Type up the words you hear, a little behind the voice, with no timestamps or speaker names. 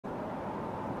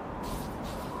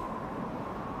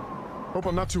Hope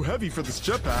I'm not too heavy for this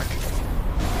jetpack.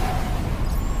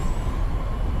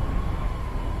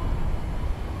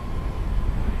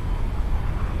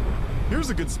 Here's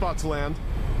a good spot to land.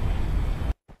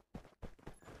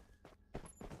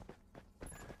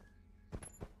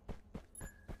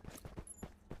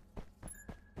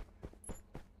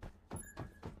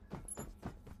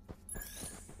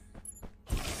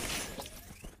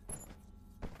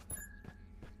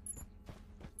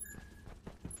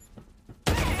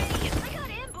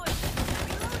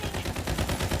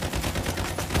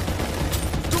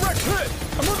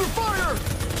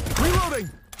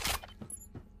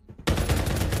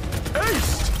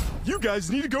 You guys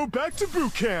need to go back to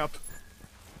boot camp.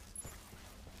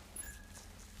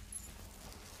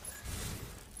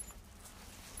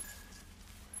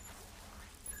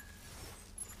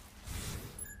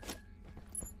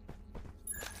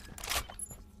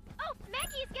 Oh,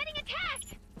 Maggie is getting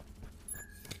attacked.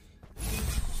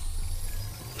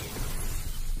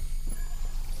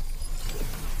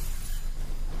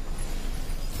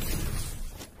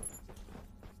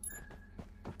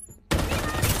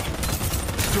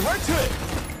 Direct hit!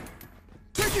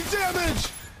 Taking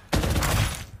damage!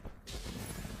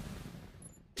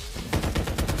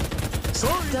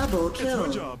 Sorry, double kill.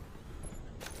 It's my job.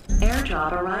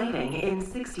 Airdrop arriving in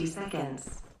 60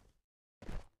 seconds.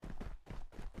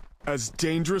 As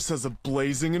dangerous as a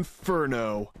blazing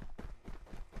inferno.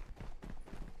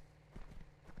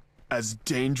 As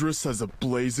dangerous as a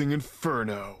blazing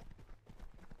inferno.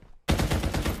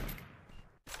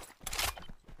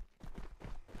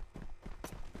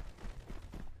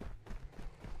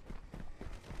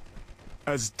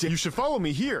 You should follow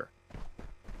me here.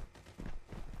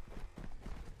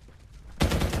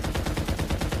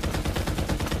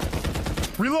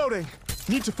 Reloading.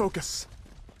 Need to focus.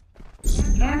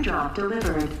 Airdrop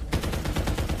delivered.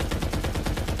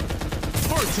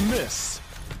 Hard to miss.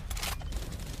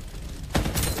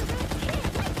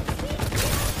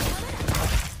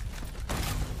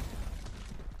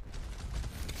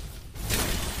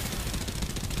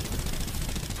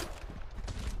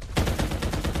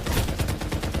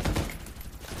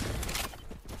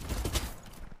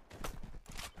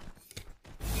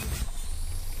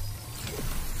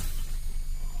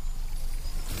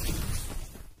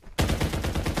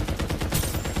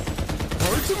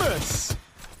 To miss.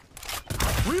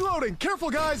 Reloading. Careful,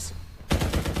 guys.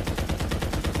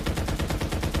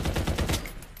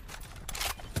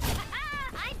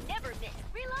 I never miss.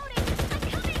 Reloading. I'm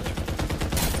coming.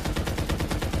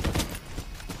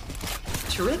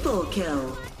 Triple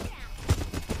kill.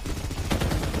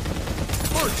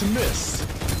 Hard to miss.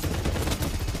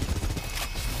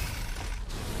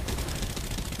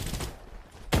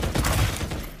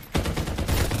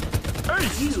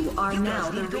 You are now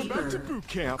the Go back to Reaper. boot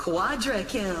camp. Quadra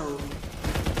kill.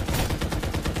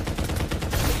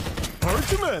 Hard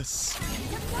to miss.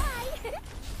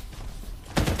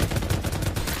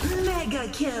 Mega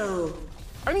kill.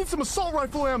 I need some assault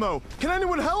rifle ammo. Can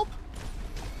anyone help?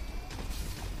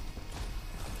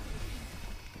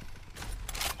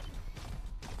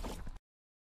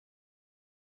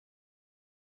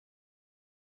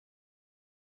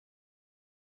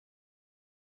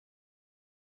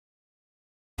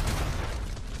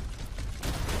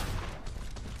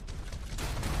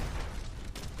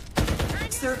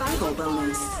 Survival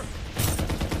bonus.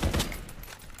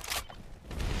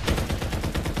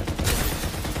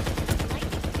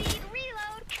 Lightning speed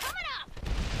reload coming up.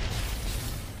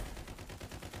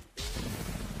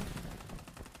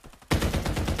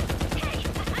 Hey,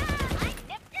 I'm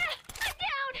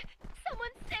down.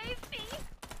 Someone save me.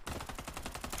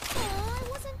 Oh, I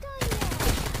wasn't done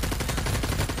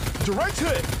yet. Direct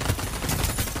hit.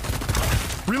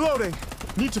 Reloading.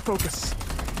 Need to focus.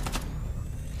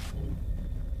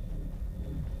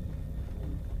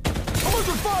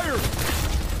 Under fire!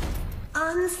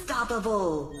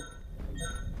 Unstoppable.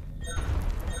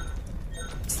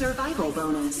 Survival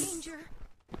bonus. Danger.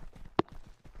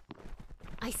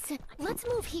 I said, let's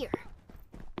move here.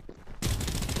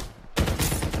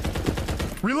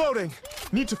 Reloading.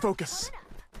 Need to focus.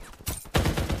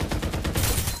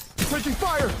 Taking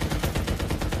fire!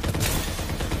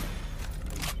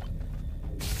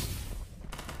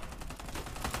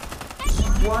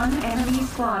 One enemy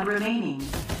squad remaining.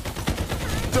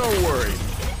 Don't worry.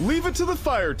 Leave it to the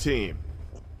fire team.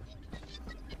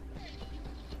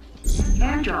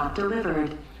 Airdrop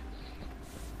delivered.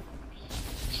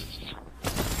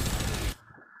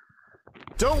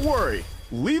 Don't worry.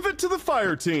 Leave it to the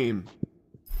fire team.